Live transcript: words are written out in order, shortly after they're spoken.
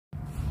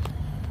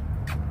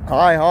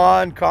Hi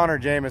Hon, Connor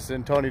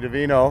Jameson, Tony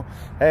Davino.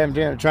 Hey, I'm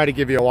going to try to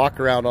give you a walk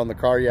around on the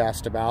car you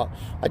asked about.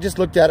 I just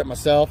looked at it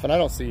myself and I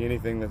don't see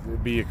anything that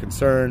would be a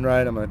concern,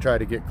 right? I'm going to try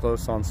to get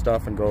close on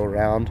stuff and go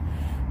around.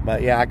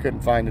 But yeah, I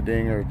couldn't find a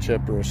ding or a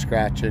chip or a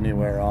scratch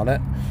anywhere on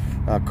it.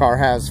 Car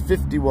has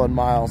 51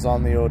 miles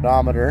on the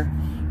odometer.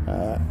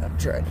 I'm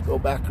trying to go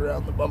back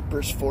around the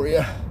bumpers for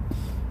you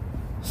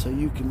so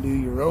you can do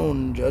your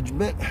own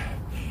judgment.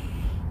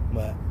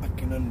 But I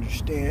can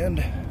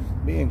understand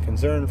being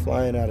concerned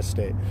flying out of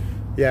state.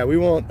 Yeah, we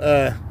won't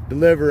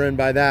deliver, and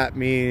by that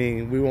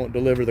meaning we won't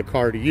deliver the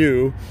car to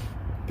you,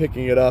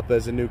 picking it up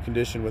as a new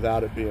condition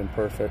without it being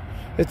perfect.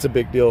 It's a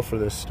big deal for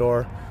this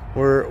store.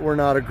 We're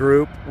not a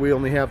group. We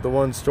only have the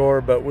one store,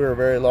 but we're a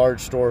very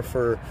large store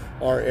for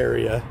our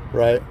area,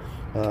 right?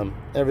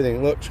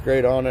 Everything looks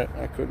great on it.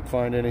 I couldn't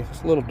find any.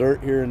 There's a little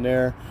dirt here and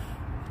there.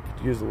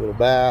 Could use a little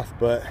bath,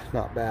 but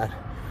not bad,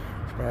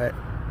 right?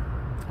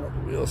 All the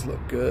wheels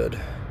look good.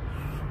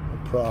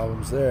 No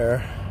problems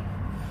there.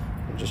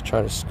 I'll just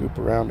try to scoop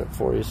around it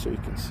for you so you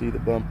can see the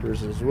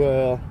bumpers as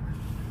well.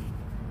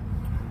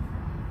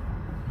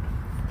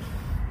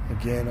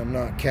 Again, I'm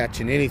not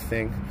catching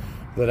anything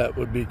that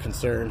would be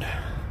concerned.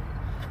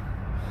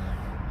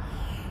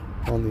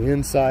 On the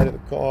inside of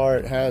the car,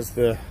 it has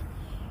the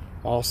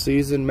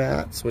all-season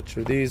mats, which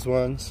are these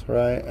ones,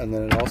 right? And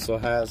then it also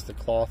has the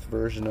cloth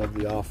version of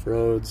the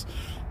off-roads.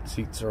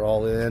 Seats are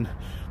all in,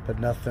 but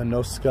nothing,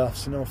 no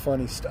scuffs, no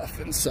funny stuff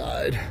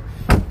inside.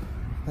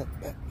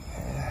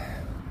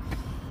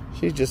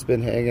 She's just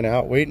been hanging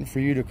out, waiting for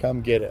you to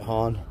come get it,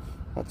 hon.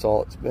 That's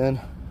all it's been.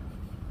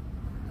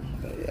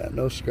 But yeah,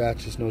 no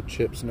scratches, no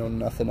chips, no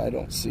nothing. I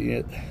don't see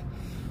it.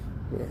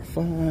 We're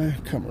fine.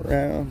 Come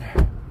around.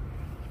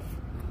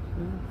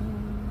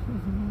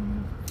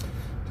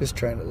 Just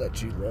trying to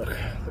let you look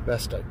the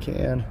best I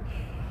can.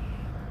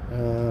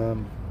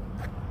 And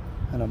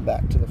I'm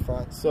back to the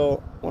front.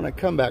 So when I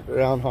come back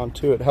around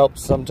onto it,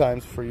 helps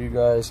sometimes for you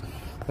guys.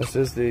 This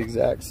is the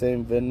exact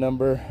same VIN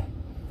number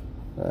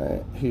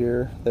right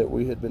here that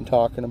we had been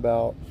talking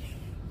about.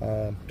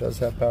 Does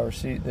have power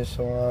seat, this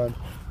one.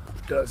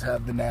 Does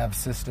have the nav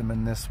system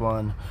in this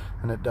one,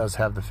 and it does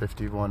have the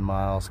 51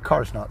 miles.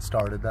 Car's not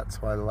started, that's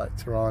why the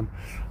lights are on.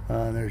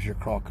 There's your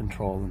crawl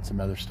control and some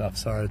other stuff.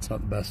 Sorry, it's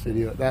not the best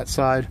video at that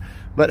side,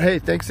 but hey,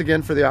 thanks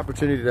again for the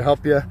opportunity to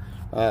help you.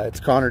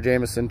 It's Connor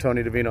Jameson,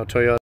 Tony Davino Toyota.